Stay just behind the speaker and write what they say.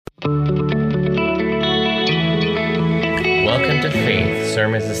Welcome to Faith,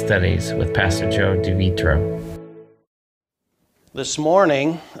 Sermons and Studies with Pastor Joe DeVitro. This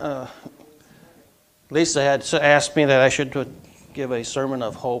morning, Lisa had asked me that I should give a sermon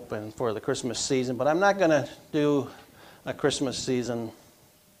of hope and for the Christmas season, but I'm not going to do a Christmas season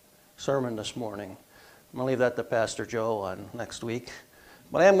sermon this morning. I'm going to leave that to Pastor Joe on next week.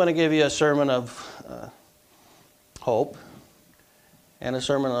 But I am going to give you a sermon of hope and a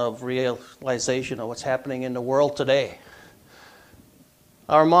sermon of realization of what's happening in the world today.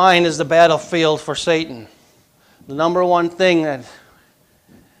 Our mind is the battlefield for Satan. The number one thing that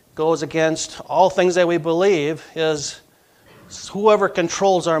goes against all things that we believe is whoever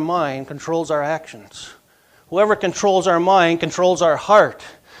controls our mind controls our actions. Whoever controls our mind controls our heart.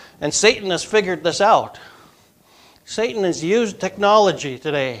 And Satan has figured this out. Satan has used technology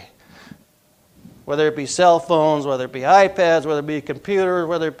today, whether it be cell phones, whether it be iPads, whether it be computers,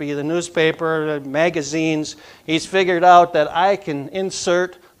 whether it be the newspaper, magazines. He's figured out that I can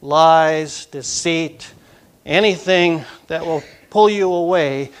insert lies, deceit, anything that will pull you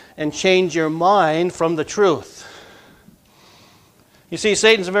away and change your mind from the truth. You see,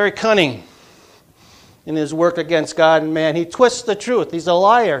 Satan's very cunning in his work against God and man. He twists the truth. He's a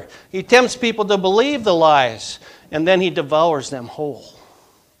liar. He tempts people to believe the lies, and then he devours them whole.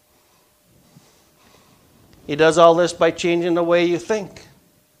 He does all this by changing the way you think.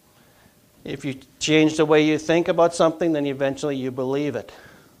 If you change the way you think about something, then eventually you believe it.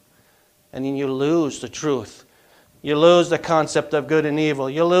 And then you lose the truth. You lose the concept of good and evil.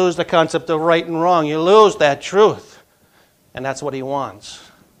 You lose the concept of right and wrong. You lose that truth. And that's what he wants.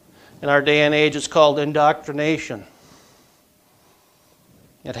 In our day and age, it's called indoctrination.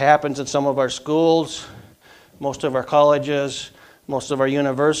 It happens in some of our schools, most of our colleges, most of our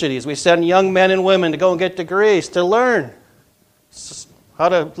universities. We send young men and women to go and get degrees, to learn how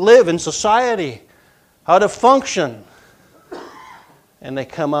to live in society, how to function. And they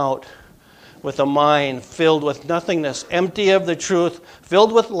come out with a mind filled with nothingness, empty of the truth,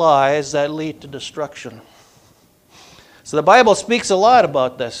 filled with lies that lead to destruction. So the Bible speaks a lot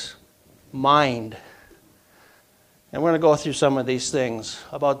about this mind. And we're going to go through some of these things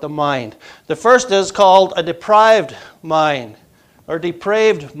about the mind. The first is called a deprived mind, or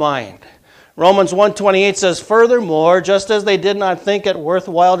depraved mind. Romans 1:28 says, "Furthermore, just as they did not think it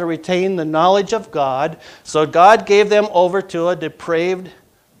worthwhile to retain the knowledge of God, so God gave them over to a depraved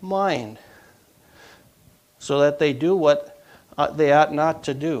mind, so that they do what they ought not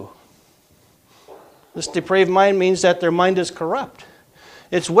to do." This depraved mind means that their mind is corrupt.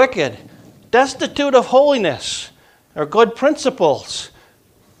 It's wicked, destitute of holiness or good principles.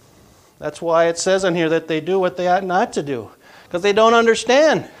 That's why it says in here that they do what they ought not to do. Because they don't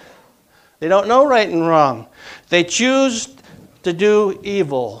understand. They don't know right and wrong. They choose to do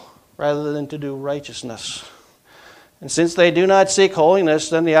evil rather than to do righteousness. And since they do not seek holiness,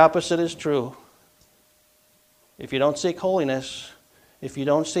 then the opposite is true. If you don't seek holiness, if you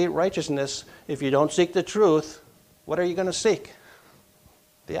don't seek righteousness, if you don't seek the truth, what are you going to seek?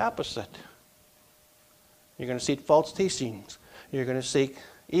 The opposite. You're going to seek false teachings. You're going to seek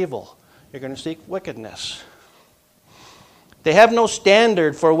evil. You're going to seek wickedness. They have no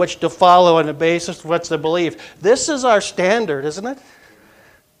standard for which to follow on the basis of what to believe. This is our standard, isn't it?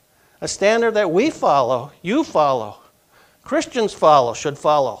 A standard that we follow, you follow, Christians follow, should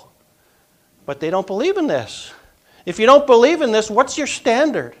follow. But they don't believe in this. If you don't believe in this, what's your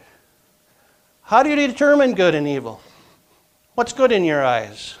standard? How do you determine good and evil? What's good in your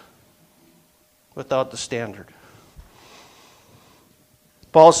eyes without the standard?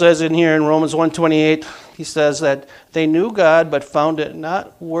 Paul says in here in Romans 1:28, he says that they knew God but found it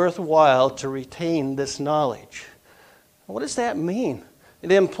not worthwhile to retain this knowledge. What does that mean?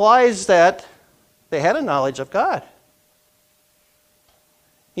 It implies that they had a knowledge of God.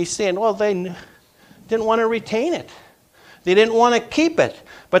 He's saying, well, they didn't want to retain it. They didn't want to keep it.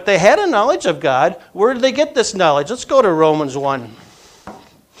 But they had a knowledge of God. Where did they get this knowledge? Let's go to Romans 1.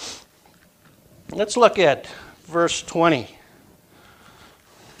 Let's look at verse 20.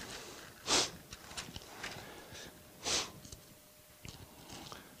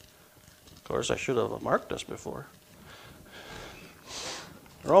 Of course, I should have marked this before.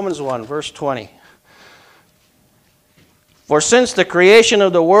 Romans 1, verse 20. For since the creation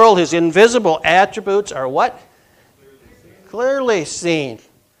of the world, his invisible attributes are what? Clearly seen.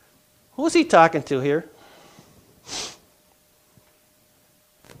 Who is he talking to here?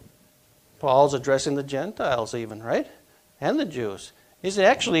 Paul's addressing the Gentiles even, right? And the Jews. He's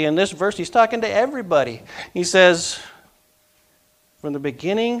actually, in this verse, he's talking to everybody. He says, from the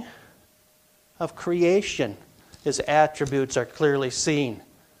beginning of creation, his attributes are clearly seen.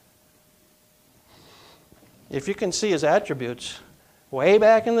 if you can see his attributes, way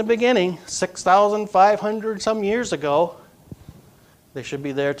back in the beginning, 6,500 some years ago, they should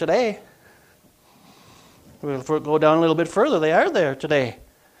be there today. If we go down a little bit further, they are there today.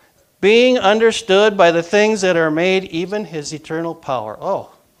 Being understood by the things that are made, even his eternal power.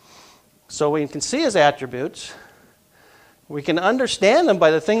 Oh, so we can see his attributes. We can understand them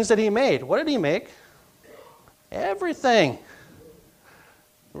by the things that he made. What did he make? Everything.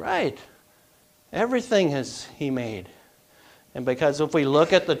 Right. Everything he made. And because if we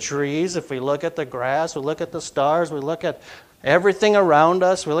look at the trees, if we look at the grass, we look at the stars, we look at everything around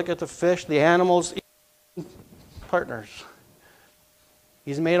us, we look at the fish, the animals, partners.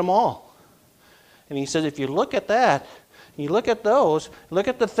 He's made them all. And he says, if you look at that, you look at those, look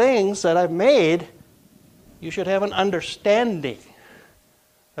at the things that I've made, you should have an understanding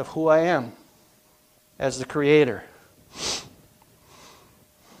of who I am as the Creator.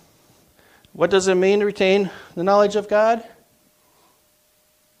 What does it mean to retain the knowledge of God?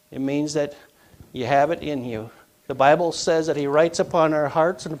 It means that you have it in you. The Bible says that he writes upon our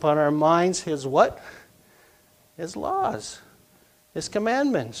hearts and upon our minds his what? His laws, his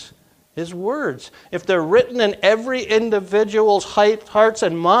commandments, his words. If they're written in every individual's hearts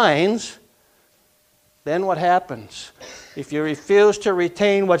and minds, then what happens? If you refuse to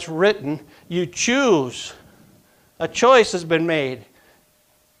retain what's written, you choose. A choice has been made.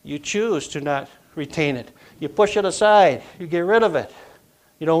 You choose to not retain it. You push it aside. You get rid of it.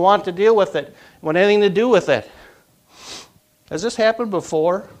 You don't want to deal with it. You want anything to do with it. Has this happened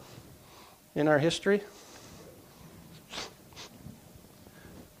before in our history?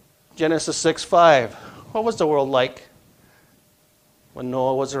 Genesis 6:5. What was the world like when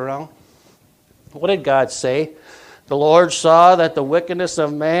Noah was around? What did God say? The Lord saw that the wickedness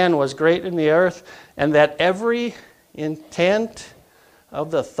of man was great in the earth, and that every intent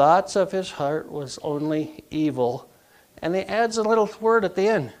of the thoughts of his heart was only evil. And he adds a little word at the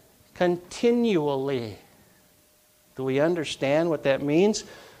end, continually. Do we understand what that means?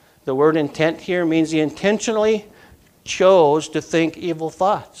 The word intent here means he intentionally chose to think evil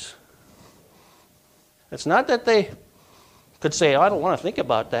thoughts. It's not that they could say, oh, I don't want to think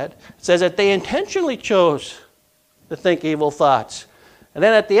about that. It says that they intentionally chose to think evil thoughts. And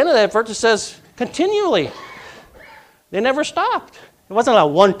then at the end of that verse it says, continually. They never stopped. It wasn't a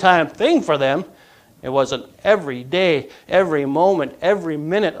one-time thing for them. It was an every day, every moment, every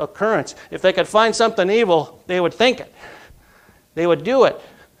minute occurrence. If they could find something evil, they would think it. They would do it.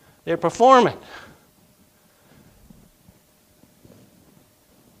 They would perform it.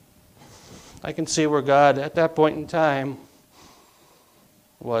 I can see where God, at that point in time,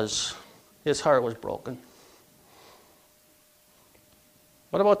 his heart was broken.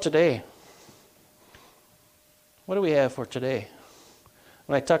 What about today? What do we have for today?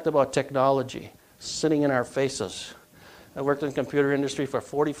 When I talked about technology sitting in our faces, I worked in the computer industry for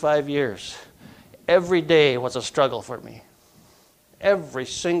 45 years. Every day was a struggle for me. Every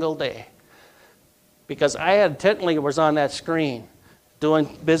single day. Because I intently was on that screen,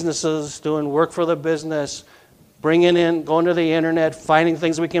 doing businesses, doing work for the business, bringing in, going to the internet, finding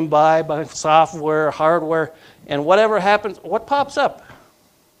things we can buy software, hardware, and whatever happens, what pops up?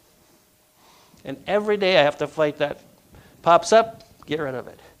 And every day I have to fight that. Pops up, get rid of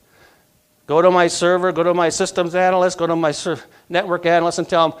it. Go to my server, go to my systems analyst, go to my network analyst and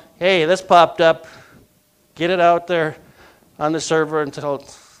tell them, hey, this popped up. Get it out there on the server and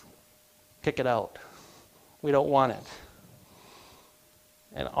kick it out. We don't want it.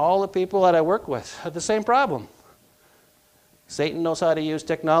 And all the people that I work with have the same problem. Satan knows how to use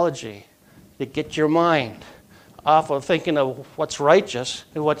technology to get your mind off of thinking of what's righteous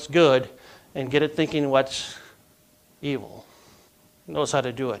and what's good and get it thinking what's evil. He knows how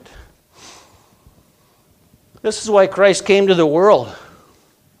to do it. This is why Christ came to the world,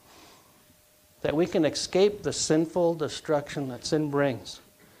 that we can escape the sinful destruction that sin brings.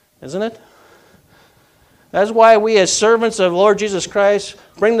 Isn't it? That's why we as servants of Lord Jesus Christ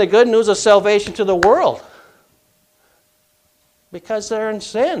bring the good news of salvation to the world. Because they're in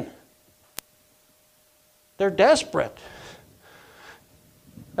sin. They're desperate.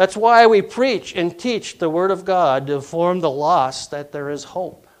 That's why we preach and teach the Word of God to inform the lost that there is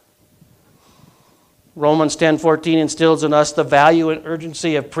hope. Romans 10:14 instills in us the value and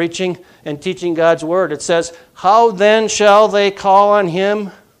urgency of preaching and teaching God's Word. It says, how then shall they call on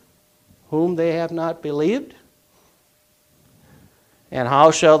Him whom they have not believed? And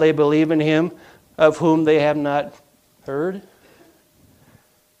how shall they believe in Him of whom they have not heard?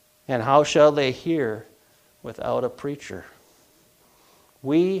 And how shall they hear without a preacher?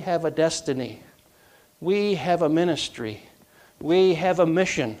 We have a destiny. We have a ministry. We have a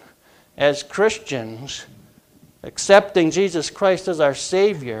mission as Christians accepting Jesus Christ as our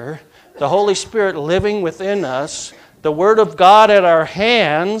Savior, the Holy Spirit living within us, the Word of God at our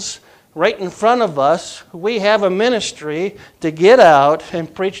hands, right in front of us, we have a ministry to get out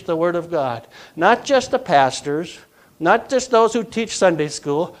and preach the Word of God. Not just the pastors, not just those who teach Sunday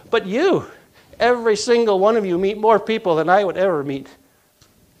school, but you. Every single one of you meet more people than I would ever meet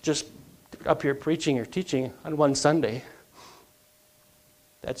just up here preaching or teaching on one Sunday.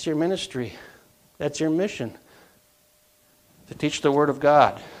 That's your ministry. That's your mission. To teach the Word of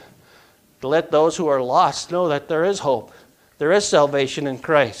God. To let those who are lost know that there is hope. There is salvation in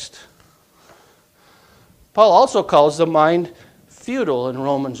Christ. Paul also calls the mind futile in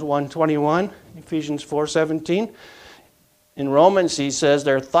Romans 1:21, Ephesians 4:17. In Romans he says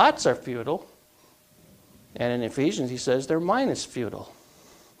their thoughts are futile. And in Ephesians he says their mind is futile.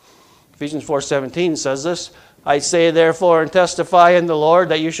 Ephesians 4:17 says this, I say therefore and testify in the Lord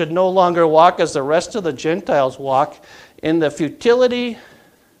that you should no longer walk as the rest of the Gentiles walk in the futility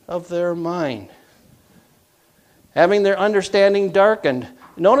of their mind, having their understanding darkened.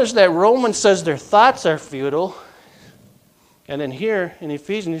 Notice that Romans says their thoughts are futile, and then here in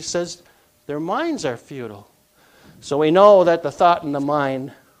Ephesians he says their minds are futile. So we know that the thought and the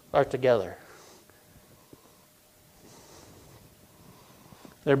mind are together.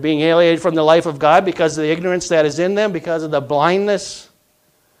 They're being alienated from the life of God because of the ignorance that is in them, because of the blindness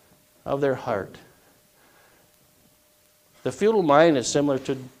of their heart. The futile mind is similar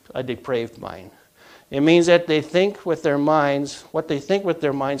to a depraved mind. It means that they think with their minds, what they think with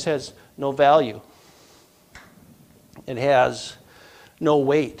their minds has no value. It has no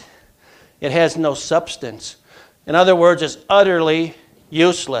weight. It has no substance. In other words, it's utterly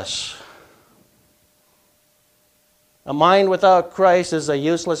useless. A mind without Christ is a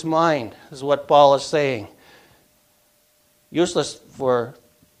useless mind, is what Paul is saying. Useless for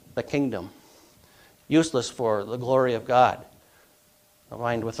the kingdom. Useless for the glory of God. A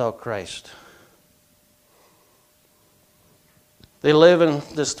mind without Christ. They live in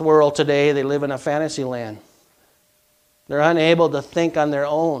this world today, they live in a fantasy land. They're unable to think on their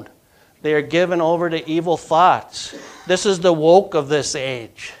own. They are given over to evil thoughts. This is the woke of this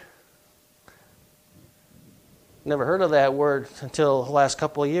age. Never heard of that word until the last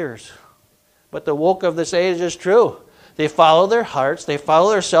couple of years. But the woke of this age is true. They follow their hearts. They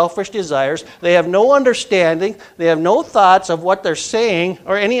follow their selfish desires. They have no understanding. They have no thoughts of what they're saying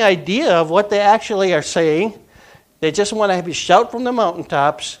or any idea of what they actually are saying. They just want to have you shout from the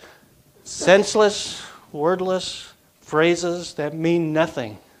mountaintops senseless, wordless phrases that mean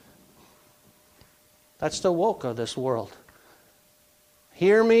nothing. That's the woke of this world.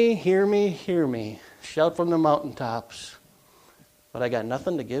 Hear me, hear me, hear me. Shout from the mountaintops. But I got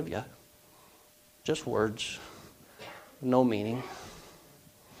nothing to give you. Just words. No meaning.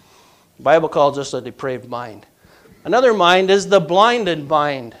 The Bible calls this a depraved mind. Another mind is the blinded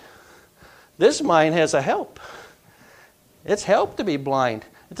mind. This mind has a help. It's help to be blind.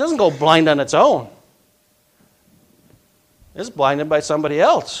 It doesn't go blind on its own. It's blinded by somebody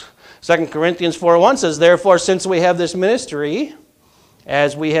else. 2 Corinthians 4:1 says, therefore, since we have this ministry,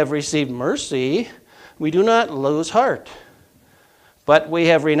 as we have received mercy, we do not lose heart. But we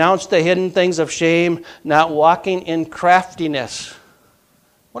have renounced the hidden things of shame, not walking in craftiness.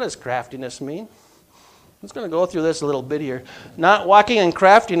 What does craftiness mean? I'm just going to go through this a little bit here. Not walking in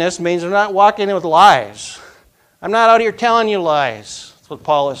craftiness means they're not walking with lies. I'm not out here telling you lies. That's what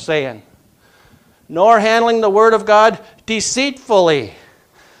Paul is saying. Nor handling the word of God deceitfully.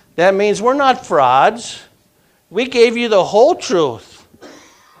 That means we're not frauds. We gave you the whole truth.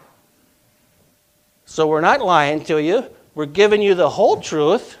 So we're not lying to you. We're giving you the whole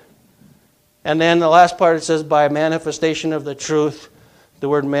truth. And then the last part it says, by manifestation of the truth. The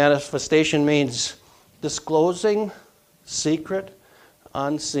word manifestation means disclosing secret,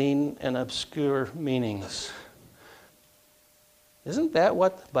 unseen, and obscure meanings. Isn't that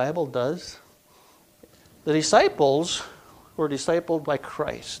what the Bible does? The disciples were discipled by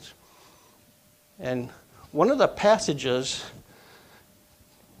Christ. And one of the passages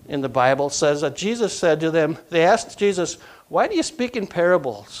in the Bible says that Jesus said to them, they asked Jesus, why do you speak in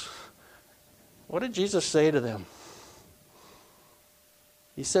parables? What did Jesus say to them?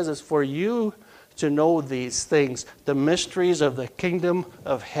 He says it's for you to know these things, the mysteries of the kingdom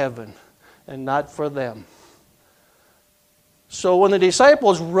of heaven, and not for them. So when the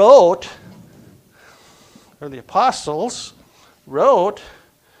disciples wrote, or the apostles wrote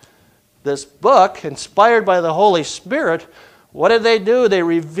this book inspired by the Holy Spirit, what did they do? They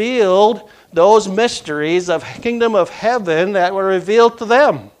revealed those mysteries of kingdom of heaven that were revealed to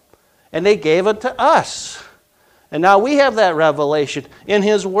them. And they gave it to us. And now we have that revelation in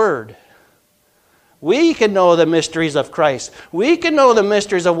His Word. We can know the mysteries of Christ. We can know the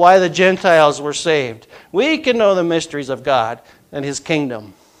mysteries of why the Gentiles were saved. We can know the mysteries of God and His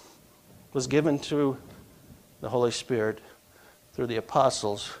kingdom. It was given through the Holy Spirit, through the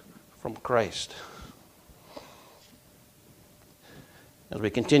apostles from Christ. As we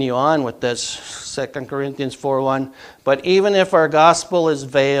continue on with this, 2 Corinthians 4:1, but even if our gospel is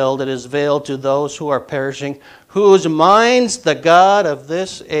veiled, it is veiled to those who are perishing, whose minds the God of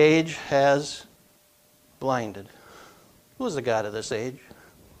this age has blinded. Who is the God of this age?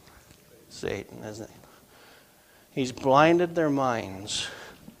 Satan, isn't he? He's blinded their minds.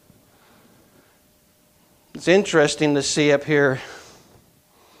 It's interesting to see up here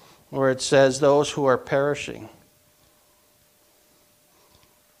where it says those who are perishing.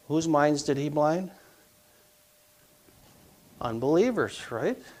 Whose minds did he blind? Unbelievers,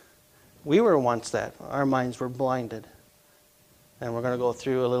 right? We were once that. Our minds were blinded. And we're going to go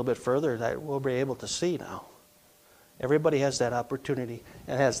through a little bit further that we'll be able to see now. Everybody has that opportunity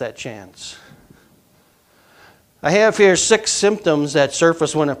and has that chance. I have here 6 symptoms that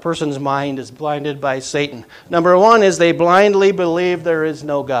surface when a person's mind is blinded by Satan. Number 1 is they blindly believe there is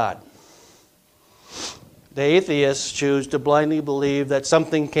no God. The atheists choose to blindly believe that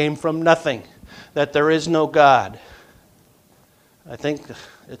something came from nothing, that there is no God. I think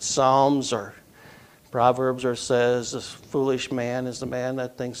it's Psalms or Proverbs or says, "A foolish man is the man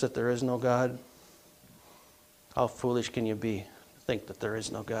that thinks that there is no God." How foolish can you be to think that there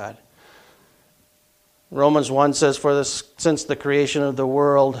is no God? Romans 1 says, since the creation of the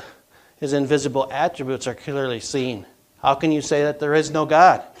world, His invisible attributes are clearly seen. How can you say that there is no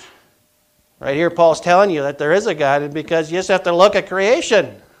God? Right here, Paul's telling you that there is a God because you just have to look at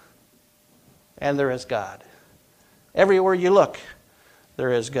creation. And there is God. Everywhere you look,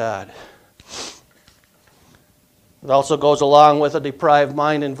 there is God. It also goes along with a deprived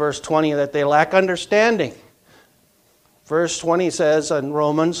mind in verse 20 that they lack understanding. Verse 20 says in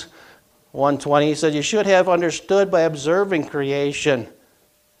Romans 1:20, he said, you should have understood by observing creation,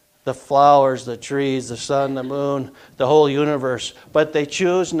 the flowers, the trees, the sun, the moon, the whole universe. But they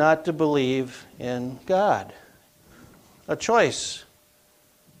choose not to believe in God. A choice.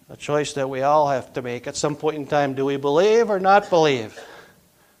 A choice that we all have to make at some point in time. Do we believe or not believe?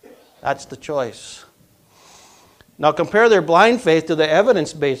 That's the choice. Now compare their blind faith to the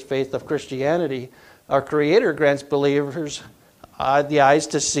evidence-based faith of Christianity. Our Creator grants believers the eyes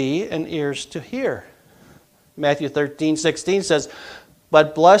to see and ears to hear. Matthew 13:16 says,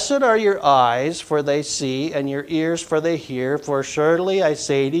 but blessed are your eyes, for they see, and your ears, for they hear. For surely I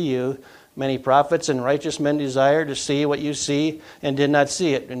say to you, many prophets and righteous men desire to see what you see and did not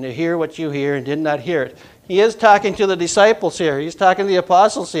see it, and to hear what you hear and did not hear it. He is talking to the disciples here. He's talking to the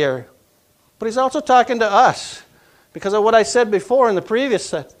apostles here. But he's also talking to us. Because of what I said before in the previous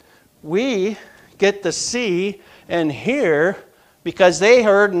set. We get to see and hear because they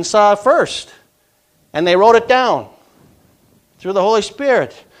heard and saw first. And they wrote it down. Through the Holy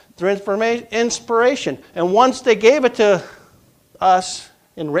Spirit, through inspiration. And once they gave it to us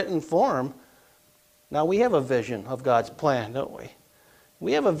in written form, now we have a vision of God's plan, don't we?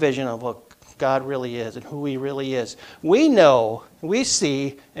 We have a vision of what God really is and who He really is. We know, we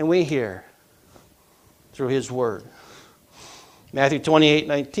see, and we hear through His Word. Matthew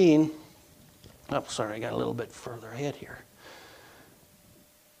 28:19. Oh, sorry, I got a little bit further ahead here.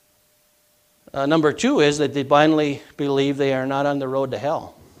 Number 2 is that they blindly believe they are not on the road to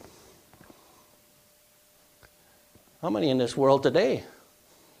hell. How many in this world today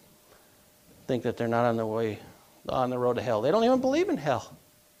think that they're not on the road to hell? They don't even believe in hell.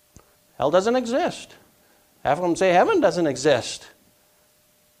 Hell doesn't exist. Half of them say heaven doesn't exist.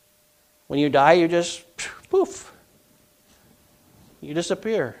 When you die, you just poof. You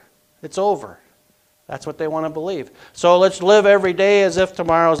disappear. It's over. That's what they want to believe. So let's live every day as if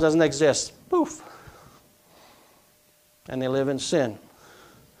tomorrow doesn't exist. Poof. And they live in sin.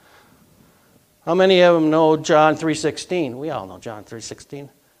 How many of them know John 3:16? We all know John 3:16.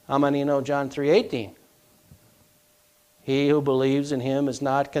 How many know John 3:18? He who believes in Him is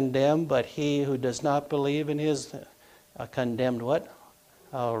not condemned, but he who does not believe in His condemned what?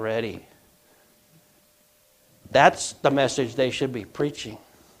 Already. That's the message they should be preaching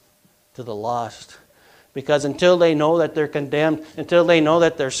to the lost. Because until they know that they're condemned, until they know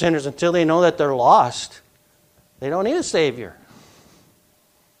that they're sinners, until they know that they're lost, they don't need a Savior.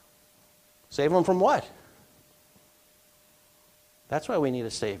 Save them from what? That's why we need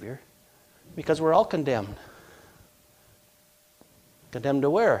a Savior. Because we're all condemned. Condemned to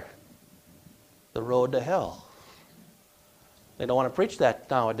where? The road to hell. They don't want to preach that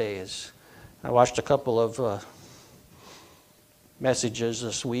nowadays. I watched a couple of messages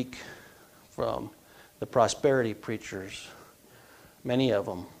this week from the prosperity preachers, many of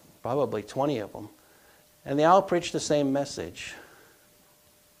them, probably 20 of them, and they all preach the same message.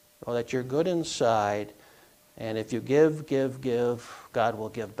 Oh, that you're good inside, and if you give, God will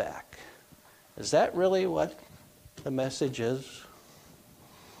give back. Is that really what the message is?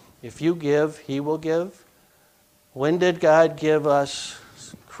 If you give, He will give. When did God give us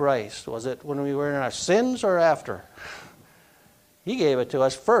Christ? Was it when we were in our sins or after? He gave it to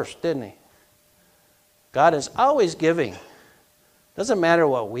us first, didn't He? God is always giving. Doesn't matter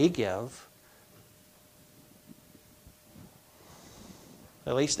what we give.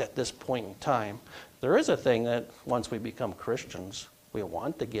 At least at this point in time. There is a thing that once we become Christians, we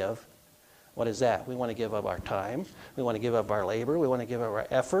want to give. What is that? We want to give up our time. We want to give up our labor. We want to give up our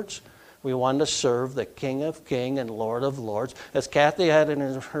efforts. We want to serve the King of Kings and Lord of Lords. As Kathy had in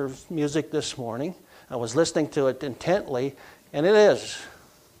her music this morning, I was listening to it intently, and it is.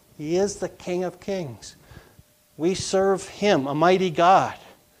 He is the King of Kings. We serve Him, a mighty God.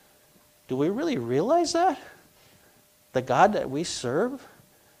 Do we really realize that? The God that we serve?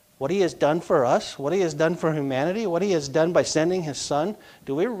 What He has done for us, what He has done for humanity, what He has done by sending His Son.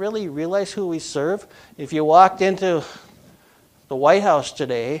 Do we really realize who we serve? If you walked into the White House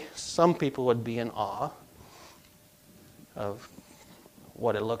today, some people would be in awe of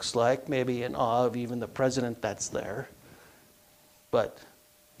what it looks like, maybe in awe of even the president that's there. But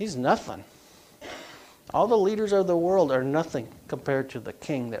he's nothing. All the leaders of the world are nothing compared to the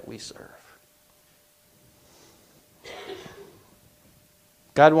King that we serve.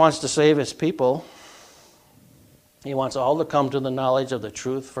 God wants to save His people. He wants all to come to the knowledge of the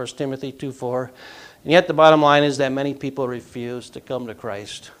truth, 1 Timothy 2:4. And yet the bottom line is that many people refuse to come to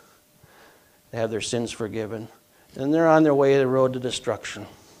Christ. They have their sins forgiven. And they're on their way to the road to destruction.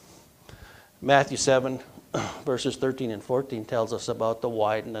 Matthew 7, verses 13 and 14 tells us about the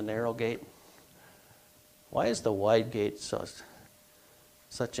wide and the narrow gate. Why is the wide gate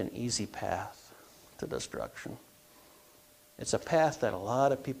such an easy path to destruction? It's a path that a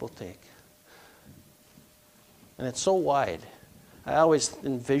lot of people take. And it's so wide. I always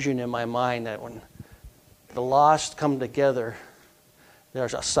envision in my mind that when the lost come together,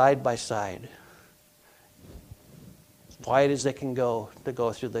 there's a side by side. As wide as they can go to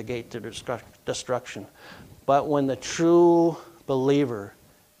go through the gate to destruction. But when the true believer,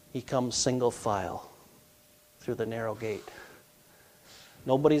 he comes single file through the narrow gate.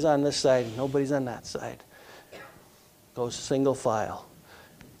 Nobody's on this side, nobody's on that side. Goes single file.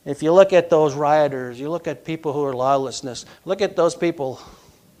 If you look at those rioters, you look at people who are lawlessness, look at those people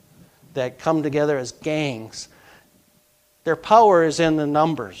that come together as gangs. Their power is in the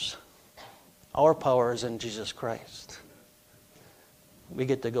numbers. Our power is in Jesus Christ. We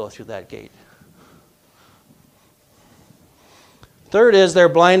get to go through that gate. Third is they're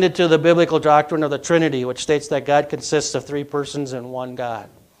blinded to the biblical doctrine of the Trinity, which states that God consists of three persons and one God.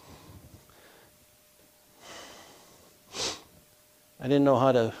 I didn't know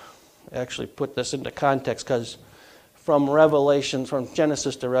how to actually put this into context because from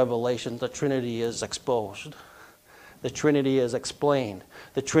Genesis to Revelation, the Trinity is exposed. The Trinity is explained.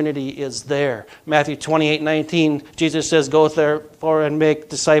 The Trinity is there. Matthew 28:19, Jesus says, "Go therefore and make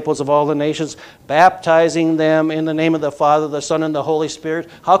disciples of all the nations, baptizing them in the name of the Father, the Son, and the Holy Spirit."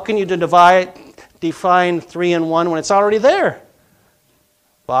 How can you define three in one when it's already there?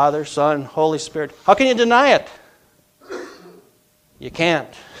 Father, Son, Holy Spirit. How can you deny it? You can't,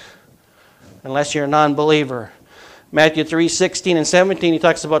 unless you're a non-believer. Matthew 3:16 and 17, he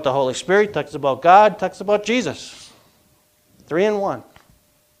talks about the Holy Spirit, talks about God, talks about Jesus. Three in one.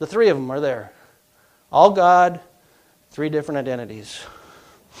 The three of them are there. All God, three different identities.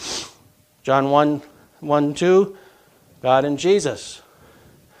 John 1:2, God and Jesus.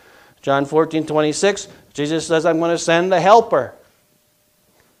 John 14:26, Jesus says, "I'm going to send the helper."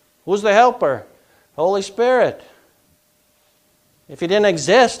 Who's the helper? Holy Spirit. If he didn't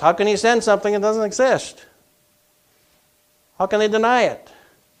exist, how can he send something that doesn't exist? How can they deny it?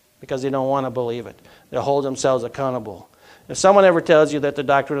 Because they don't want to believe it. They hold themselves accountable. If someone ever tells you that the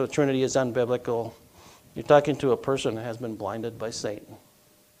doctrine of the Trinity is unbiblical, you're talking to a person that has been blinded by Satan.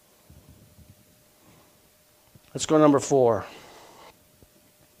 Let's go to number 4.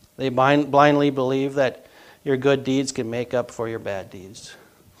 They blindly believe that your good deeds can make up for your bad deeds.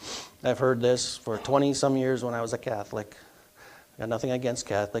 I've heard this for 20-some years when I was a Catholic. I've got nothing against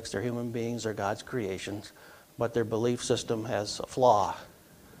Catholics. They're human beings. They're God's creations. But their belief system has a flaw.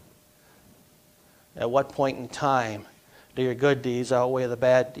 At what point in time do your good deeds outweigh the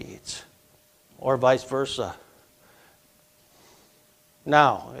bad deeds? Or vice versa?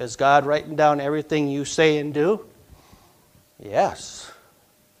 Now, is God writing down everything you say and do? Yes.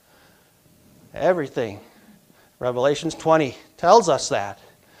 Everything. Revelations 20 tells us that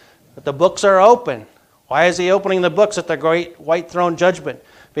the books are open. Why is he opening the books at the great white throne judgment?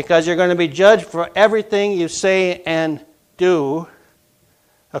 Because you're going to be judged for everything you say and do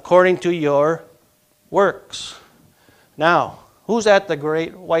according to your works. Now, who's at the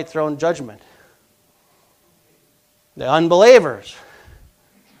great white throne judgment? The unbelievers.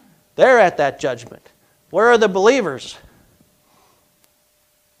 They're at that judgment. Where are the believers?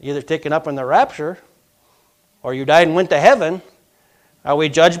 Either taken up in the rapture, or you died and went to heaven. Are we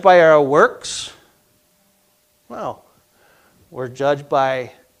judged by our works? No. We're judged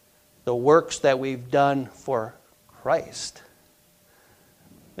by the works that we've done for Christ.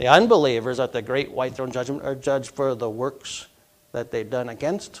 The unbelievers at the great white throne judgment are judged for the works that they've done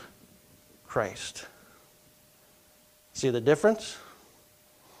against Christ. See the difference?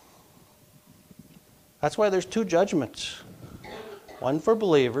 That's why there's two judgments. One for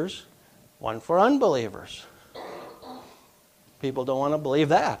believers, one for unbelievers. People don't want to believe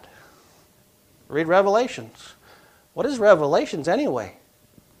that. Read Revelations. What is Revelations anyway?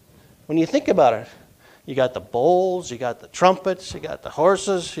 When you think about it, you got the bowls, you got the trumpets, you got the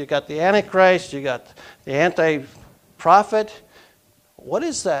horses, you got the Antichrist, you got the anti-prophet. What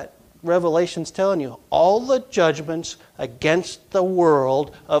is that Revelations telling you? All the judgments against the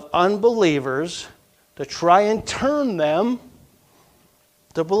world of unbelievers to try and turn them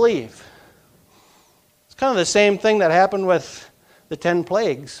to believe. It's kind of the same thing that happened with the 10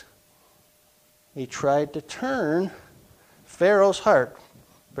 plagues. He tried to turn Pharaoh's heart.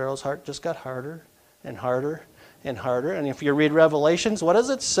 Pharaoh's heart just got harder and harder and harder. And if you read Revelations, what does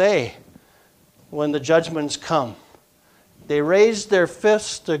it say when the judgments come? They raised their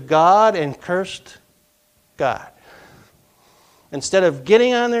fists to God and cursed God. Instead of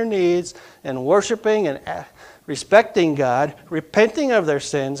getting on their knees and worshiping and respecting God, repenting of their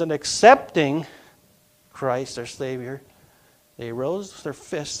sins and accepting Christ, their Savior, they rose their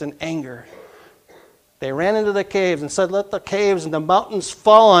fists in anger. They ran into the caves and said, "Let the caves and the mountains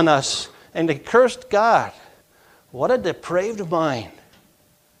fall on us." And they cursed God. What a depraved mind.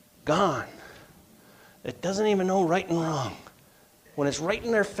 Gone. It doesn't even know right and wrong when it's right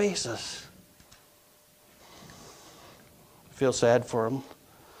in their faces. I feel sad for them.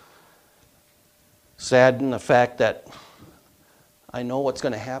 Sad in the fact that I know what's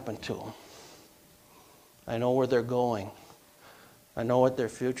going to happen to them. I know where they're going. I know what their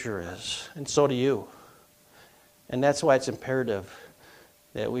future is. And so do you. And that's why it's imperative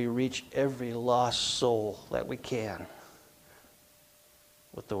that we reach every lost soul that we can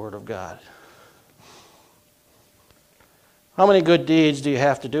with the Word of God. How many good deeds do you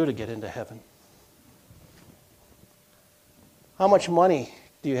have to do to get into heaven? How much money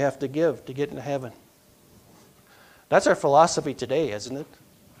do you have to give to get into heaven? That's our philosophy today, isn't it?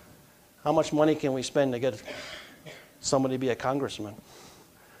 How much money can we spend to get somebody to be a congressman?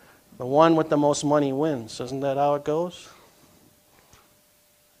 The one with the most money wins. Isn't that how it goes?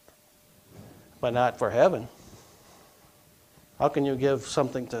 But not for heaven. How can you give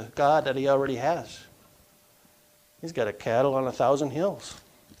something to God that He already has? He's got a cattle on 1,000 hills.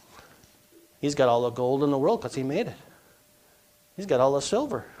 He's got all the gold in the world because He made it. He's got all the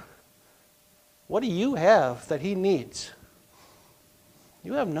silver. What do you have that He needs?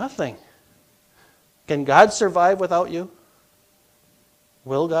 You have nothing. Can God survive without you?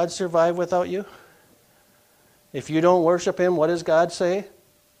 Will God survive without you? If you don't worship Him, what does God say?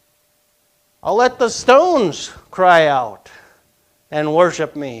 I'll let the stones cry out and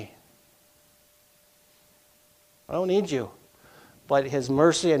worship me. I don't need you. But His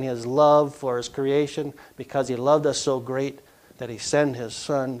mercy and His love for His creation, because He loved us so great that He sent His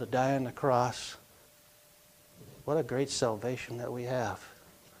Son to die on the cross. What a great salvation that we have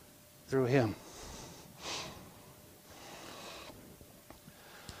through Him.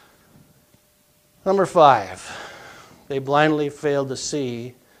 Number 5, they blindly failed to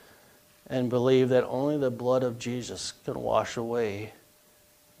see and believe that only the blood of Jesus can wash away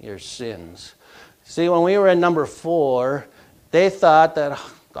your sins. See, when we were in number 4, they thought that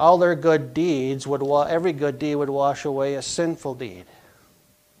all their good deeds every good deed would wash away a sinful deed.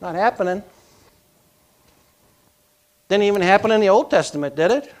 Not happening. Didn't even happen in the Old Testament, did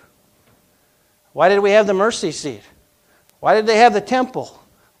it? Why did we have the mercy seat? Why did they have the temple?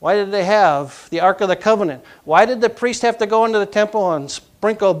 Why did they have the Ark of the Covenant? Why did the priest have to go into the temple and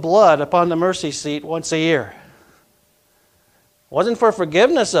sprinkle blood upon the mercy seat once a year? It wasn't for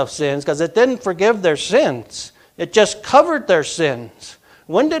forgiveness of sins, because it didn't forgive their sins. It just covered their sins.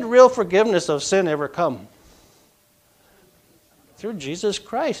 When did real forgiveness of sin ever come? Through Jesus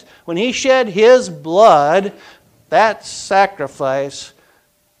Christ. When He shed His blood, that sacrifice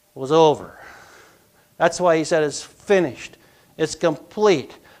was over. That's why he said it's finished. It's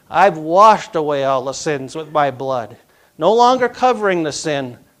complete. I've washed away all the sins with my blood. No longer covering the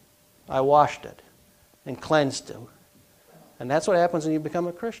sin. I washed it and cleansed it. And that's what happens when you become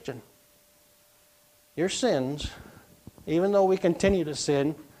a Christian. Your sins, even though we continue to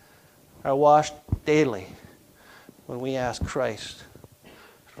sin, are washed daily when we ask Christ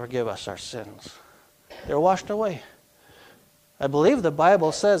to forgive us our sins. They're washed away. I believe the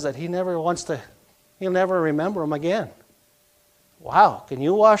Bible says that He'll never remember them again. Wow, can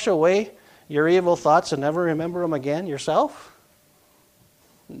you wash away your evil thoughts and never remember them again yourself?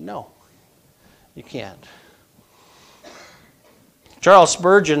 No, you can't. Charles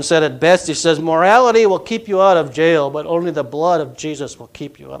Spurgeon said it best. He says, morality will keep you out of jail, but only the blood of Jesus will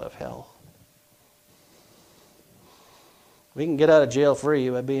keep you out of hell. We can get out of jail free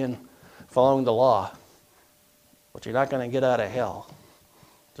by following the law, but you're not going to get out of hell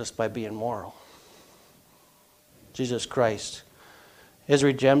just by being moral. Jesus Christ, His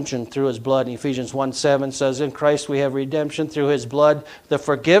redemption through His blood. In Ephesians 1:7 says, in Christ we have redemption through His blood, the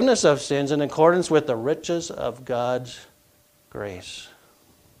forgiveness of sins in accordance with the riches of God's grace.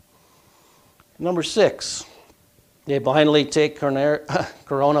 Number 6, they blindly take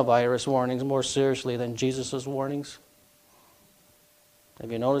coronavirus warnings more seriously than Jesus' warnings.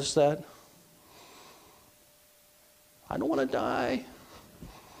 Have you noticed that? I don't want to die.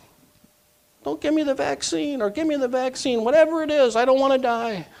 Don't give me the vaccine, or give me the vaccine, whatever it is, I don't want to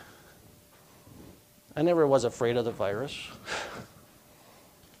die. I never was afraid of the virus.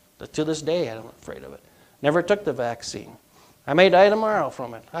 But to this day, I'm afraid of it. Never took the vaccine. I may die tomorrow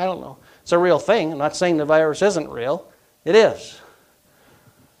from it. I don't know. It's a real thing. I'm not saying the virus isn't real. It is.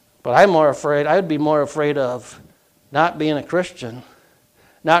 But I'd be more afraid of not being a Christian,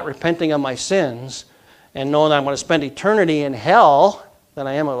 not repenting of my sins, and knowing that I'm going to spend eternity in hell than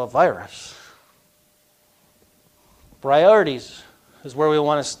I am of a virus. Priorities is where we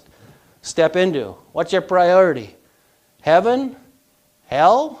want to step into. What's your priority? Heaven,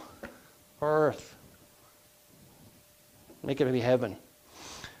 hell, or earth? Make it be heaven.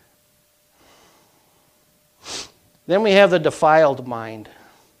 Then we have the defiled mind.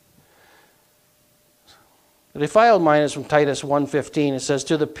 The defiled mind is from Titus 1:15. It says,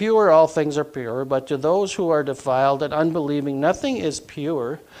 to the pure all things are pure, but to those who are defiled and unbelieving nothing is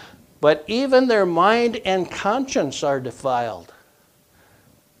pure, but even their mind and conscience are defiled.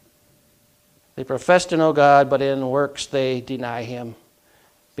 They profess to know God, but in works they deny Him,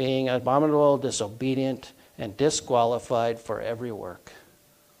 being abominable, disobedient, and disqualified for every work.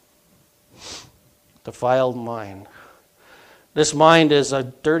 Defiled mind. This mind is a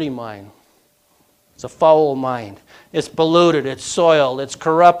dirty mind. It's a foul mind. It's polluted, it's soiled, it's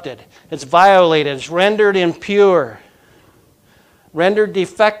corrupted, it's violated, it's rendered impure, rendered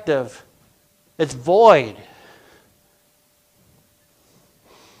defective, it's void.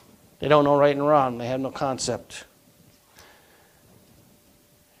 They don't know right and wrong. They have no concept.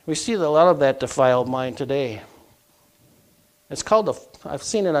 We see a lot of that defiled mind today. It's called I've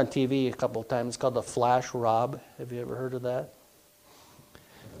seen it on TV a couple of times. It's called the flash rob. Have you ever heard of that?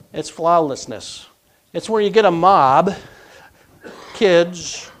 It's flawlessness. It's where you get a mob,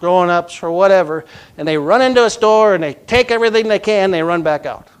 kids, grown-ups, or whatever, and they run into a store and they take everything they can and they run back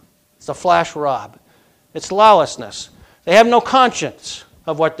out. It's a flash rob. It's lawlessness. They have no conscience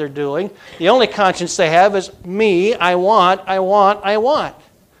of what they're doing. The only conscience they have is me, I want, I want, I want.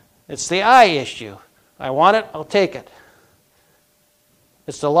 It's the I issue. I want it, I'll take it.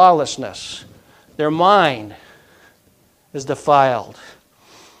 It's the lawlessness. Their mind is defiled.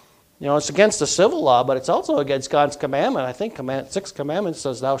 You know, it's against the civil law, but it's also against God's commandment. I think 6 commandments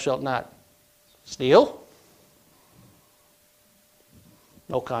says, thou shalt not steal.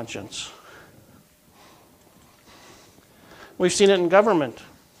 No conscience. We've seen it in government,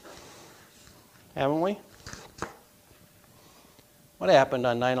 haven't we? What happened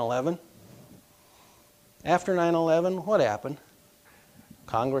on 9/11? After 9/11, what happened?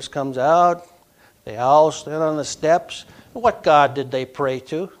 Congress comes out, they all stand on the steps. What God did they pray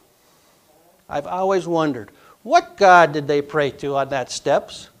to? I've always wondered, what God did they pray to on that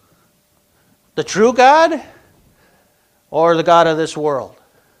steps? The true God or the God of this world?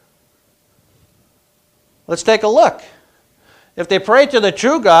 Let's take a look. If they pray to the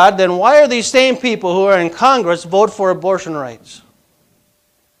true God, then why are these same people who are in Congress vote for abortion rights?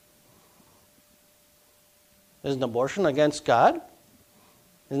 Isn't abortion against God?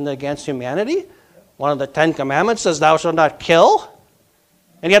 Isn't it against humanity? One of the 10 commandments says, thou shalt not kill.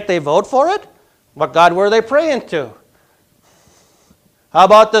 And yet they vote for it? What God were they praying to? How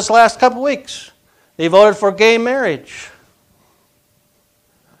about this last couple weeks? They voted for gay marriage.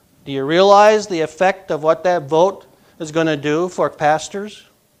 Do you realize the effect of what that vote is going to do for pastors?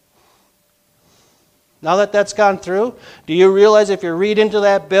 Now that that's gone through, do you realize if you read into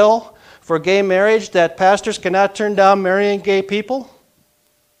that bill for gay marriage that pastors cannot turn down marrying gay people?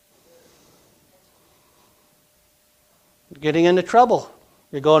 You're getting into trouble.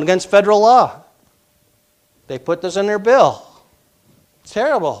 You're going against federal law. They put this in their bill. It's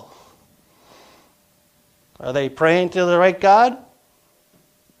terrible. Are they praying to the right God?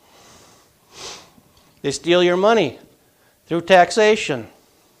 They steal your money through taxation.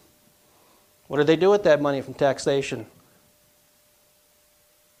 What do they do with that money from taxation?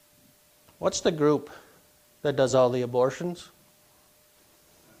 What's the group that does all the abortions?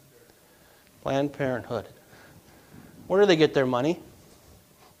 Planned Parenthood. Where do they get their money?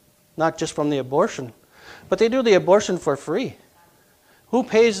 Not just from the abortion, but they do the abortion for free. Who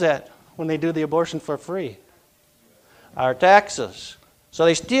pays that when they do the abortion for free? Our taxes. So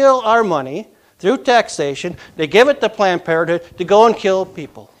they steal our money through taxation. They give it to Planned Parenthood to go and kill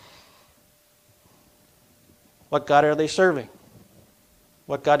people. What God are they serving?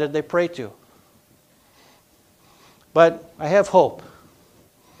 What God did they pray to? But I have hope,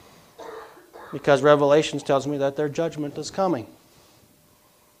 because Revelation tells me that their judgment is coming.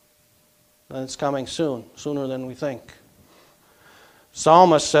 And it's coming soon, sooner than we think.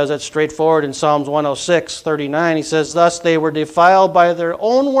 Psalmist says it straightforward in Psalms 106:39. He says, "Thus they were defiled by their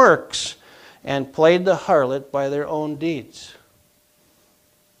own works and played the harlot by their own deeds."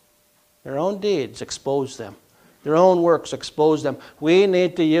 Their own deeds expose them. Their own works expose them. We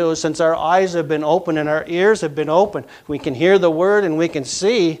need to use, since our eyes have been opened and our ears have been opened, we can hear the word and we can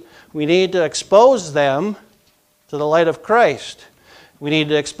see, we need to expose them to the light of Christ. We need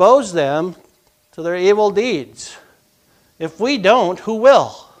to expose them to their evil deeds. If we don't, who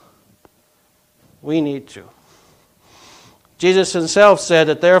will? We need to. Jesus himself said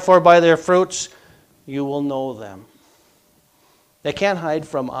that therefore by their fruits you will know them. They can't hide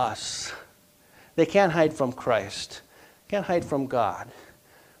from us. They can't hide from Christ. They can't hide from God.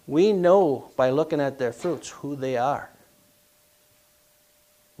 We know by looking at their fruits who they are.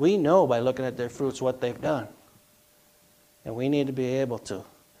 We know by looking at their fruits what they've done. And we need to be able to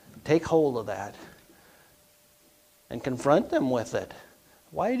take hold of that and confront them with it.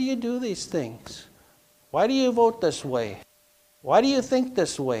 Why do you do these things? Why do you vote this way? Why do you think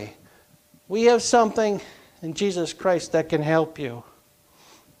this way? We have something in Jesus Christ that can help you.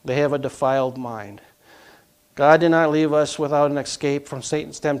 They have a defiled mind. God did not leave us without an escape from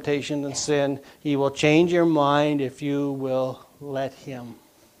Satan's temptation and sin. He will change your mind if you will let him.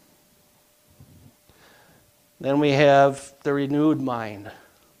 Then we have the renewed mind.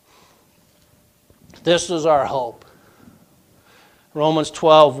 This is our hope. Romans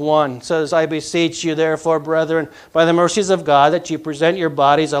 12:1 says, "I beseech you therefore, brethren, by the mercies of God, that you present your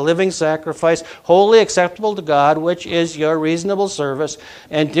bodies a living sacrifice, wholly acceptable to God, which is your reasonable service.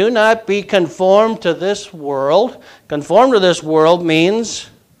 And do not be conformed to this world." Conform to this world means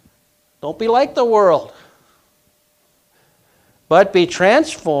don't be like the world, but be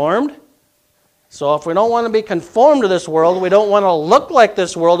transformed. So if we don't want to be conformed to this world, we don't want to look like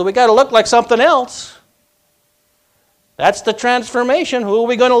this world, we got to look like something else. That's the transformation. Who are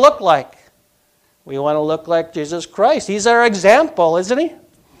we going to look like? We want to look like Jesus Christ. He's our example, isn't he?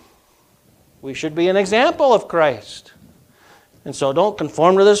 We should be an example of Christ. And so don't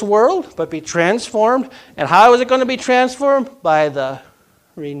conform to this world, but be transformed. And how is it going to be transformed? By the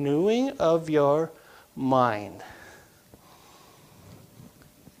renewing of your mind.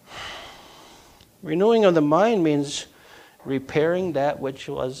 Renewing of the mind means repairing that which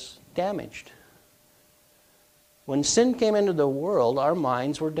was damaged. When sin came into the world, our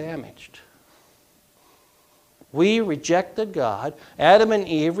minds were damaged. We rejected God. Adam and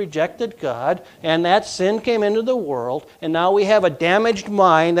Eve rejected God, and that sin came into the world, and now we have a damaged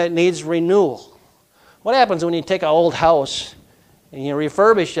mind that needs renewal. What happens when you take an old house and you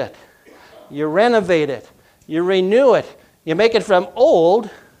refurbish it, you renovate it, you renew it, you make it from old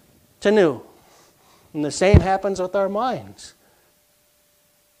to new? And the same happens with our minds.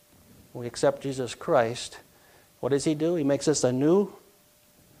 We accept Jesus Christ. What does he do? He makes us a new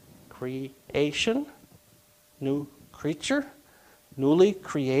creation, new creature, newly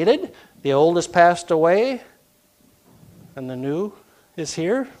created. The old has passed away, and the new is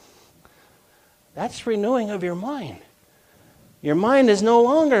here. That's renewing of your mind. Your mind is no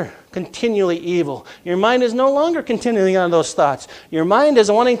longer continually evil. Your mind is no longer continually on those thoughts. Your mind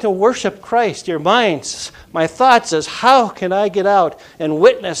is wanting to worship Christ. Your mind, my thoughts is, how can I get out and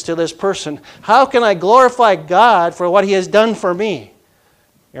witness to this person? How can I glorify God for what he has done for me?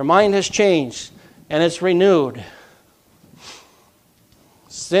 Your mind has changed and it's renewed.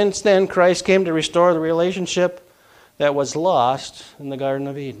 Since then, Christ came to restore the relationship that was lost in the Garden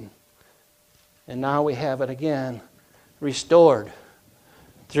of Eden. And now we have it again, restored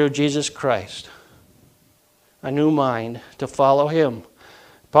through Jesus Christ. A new mind to follow him.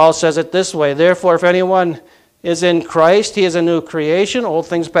 Paul says it this way, therefore, if anyone is in Christ, he is a new creation. Old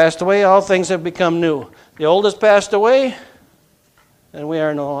things passed away, all things have become new. The old has passed away, and we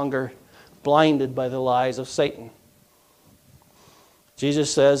are no longer blinded by the lies of Satan.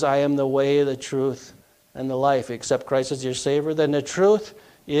 Jesus says, I am the way, the truth, and the life. Except Christ as your Savior, then the truth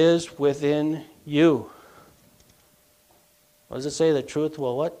is within you. What does it say? The truth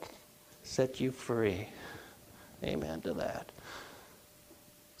will what? Set you free. Amen to that.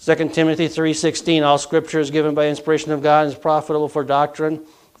 2 Timothy 3:16, all Scripture is given by inspiration of God and is profitable for doctrine,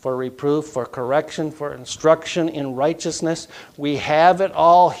 for reproof, for correction, for instruction in righteousness. We have it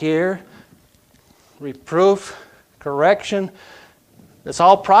all here. Reproof, correction. It's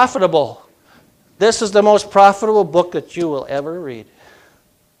all profitable. This is the most profitable book that you will ever read.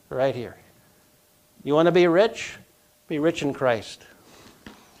 Right here. You want to be rich? Be rich in Christ.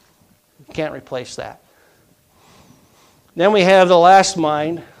 You can't replace that. Then we have the last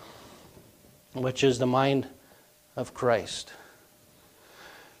mind, which is the mind of Christ.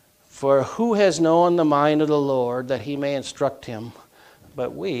 For who has known the mind of the Lord that he may instruct him?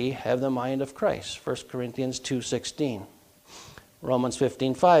 But we have the mind of Christ. 1 Corinthians 2:16. Romans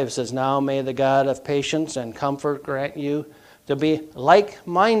 15:5 says, now may the God of patience and comfort grant you to be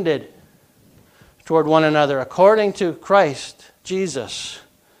like-minded toward one another, according to Christ Jesus.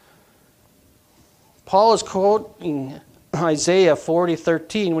 Paul is quoting Isaiah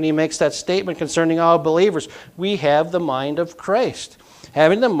 40:13 when he makes that statement concerning all believers. We have the mind of Christ.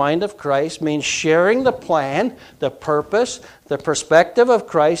 Having the mind of Christ means sharing the plan, the purpose, the perspective of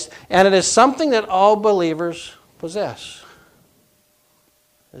Christ, and it is something that all believers possess.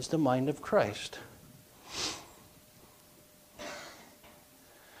 Is the mind of Christ.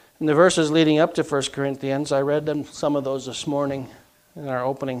 In the verses leading up to 1 Corinthians, I read them, some of those this morning in our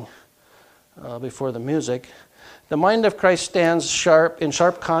opening before the music. The mind of Christ stands in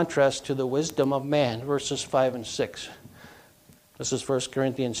sharp contrast to the wisdom of man, verses 5 and 6. This is 1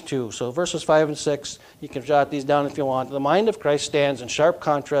 Corinthians 2. So verses 5 and 6, you can jot these down if you want. The mind of Christ stands in sharp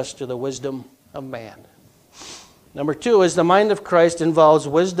contrast to the wisdom of man. Number 2 is the mind of Christ involves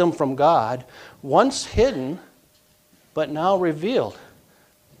wisdom from God, once hidden, but now revealed.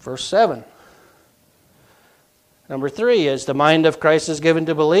 Verse 7. Number 3 is the mind of Christ is given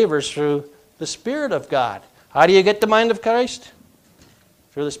to believers through the Spirit of God. How do you get the mind of Christ?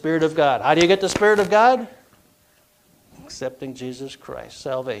 Through the Spirit of God. How do you get the Spirit of God? Accepting Jesus Christ,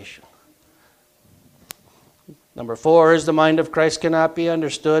 salvation. Number 4 is the mind of Christ cannot be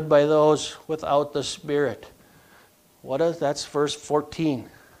understood by those without the Spirit. That's verse 14.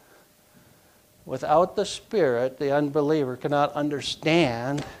 Without the Spirit, the unbeliever cannot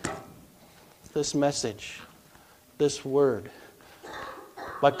understand this message, this word.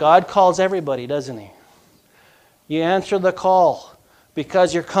 But God calls everybody, doesn't he? You answer the call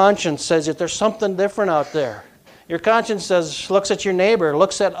because your conscience says that there's something different out there. Your conscience looks at your neighbor,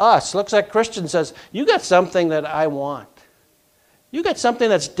 looks at us, looks at Christians, says, you got something that I want. You got something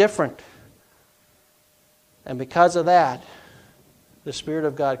that's different. And because of that, the Spirit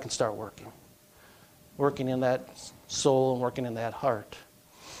of God can start working in that soul and working in that heart.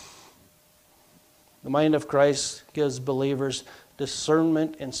 The mind of Christ gives believers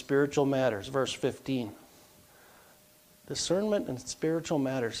discernment in spiritual matters. Verse 15. Discernment in spiritual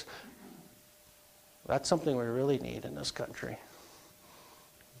matters. That's something we really need in this country.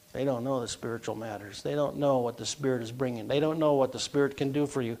 They don't know the spiritual matters. They don't know what the Spirit is bringing. They don't know what the Spirit can do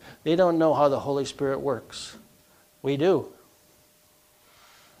for you. They don't know how the Holy Spirit works. We do.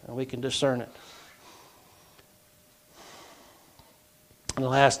 And we can discern it. And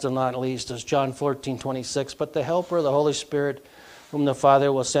last and not least is John 14:26. But the Helper, the Holy Spirit, whom the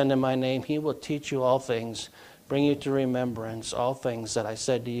Father will send in my name, he will teach you all things, bring you to remembrance all things that I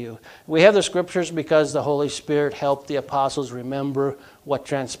said to you. We have the Scriptures because the Holy Spirit helped the apostles remember what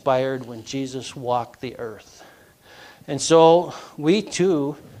transpired when Jesus walked the earth. And so we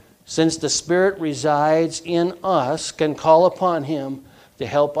too, since the Spirit resides in us, can call upon him to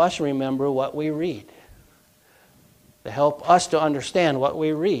help us remember what we read, to help us to understand what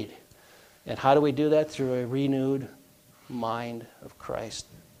we read. And how do we do that? Through a renewed mind of Christ,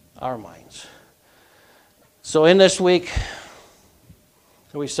 our minds. So in this week,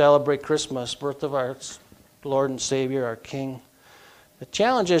 we celebrate Christmas, birth of our Lord and Savior, our King. The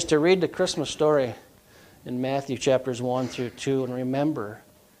challenge is to read the Christmas story in Matthew chapters 1 through 2 and remember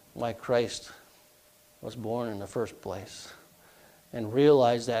why Christ was born in the first place. and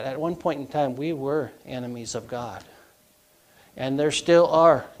realize that at one point in time we were enemies of God. And there still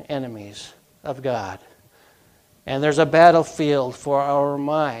are enemies of God. And there's a battlefield for our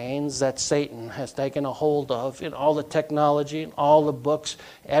minds that Satan has taken a hold of in all the technology, in all the books,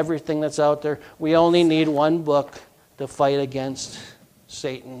 everything that's out there. We only need one book to fight against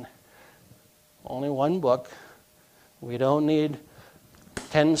Satan. Only one book. We don't need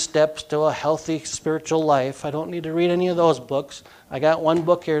 10 steps to a healthy spiritual life. I don't need to read any of those books. I got one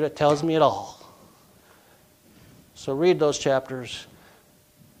book here that tells me it all. So read those chapters.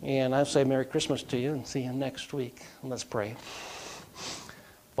 And I say Merry Christmas to you and see you next week. Let's pray.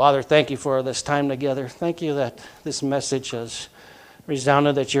 Father, thank you for this time together. Thank you that this message has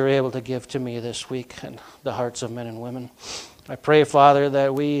resounded that you're able to give to me this week and the hearts of men and women. I pray, Father,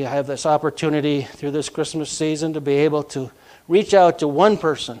 that we have this opportunity through this Christmas season to be able to reach out to one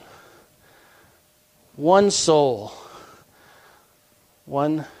person, one soul,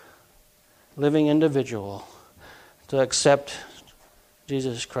 one living individual to accept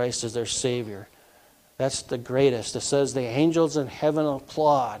Jesus Christ as their Savior. That's the greatest. It says the angels in heaven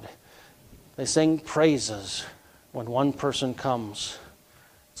applaud. They sing praises when one person comes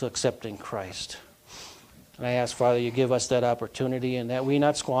to accepting Christ. And I ask, Father, you give us that opportunity and that we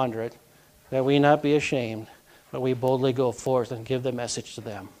not squander it, that we not be ashamed, but we boldly go forth and give the message to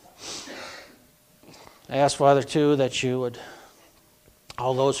them. I ask, Father, too, that you would,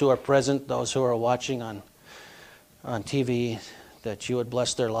 all those who are present, those who are watching on TV, that you would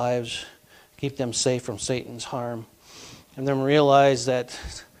bless their lives, keep them safe from Satan's harm, and then realize that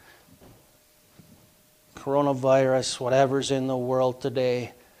coronavirus, whatever's in the world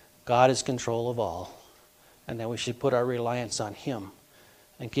today, God is in control of all, and that we should put our reliance on Him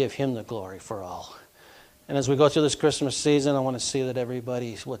and give Him the glory for all. And as we go through this Christmas season, I want to see that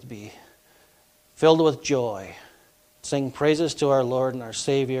everybody would be filled with joy, sing praises to our Lord and our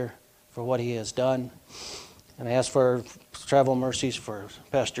Savior for what He has done. And I ask for travel mercies for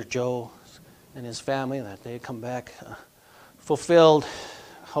Pastor Joe and his family, that they come back fulfilled,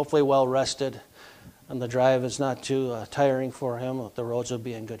 hopefully well rested, and the drive is not too tiring for him, that the roads will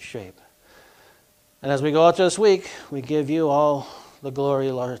be in good shape. And as we go out this week, we give you all the glory,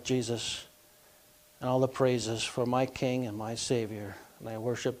 Lord Jesus, and all the praises for my King and my Savior. And I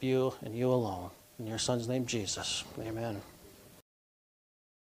worship you and you alone. In your Son's name, Jesus. Amen.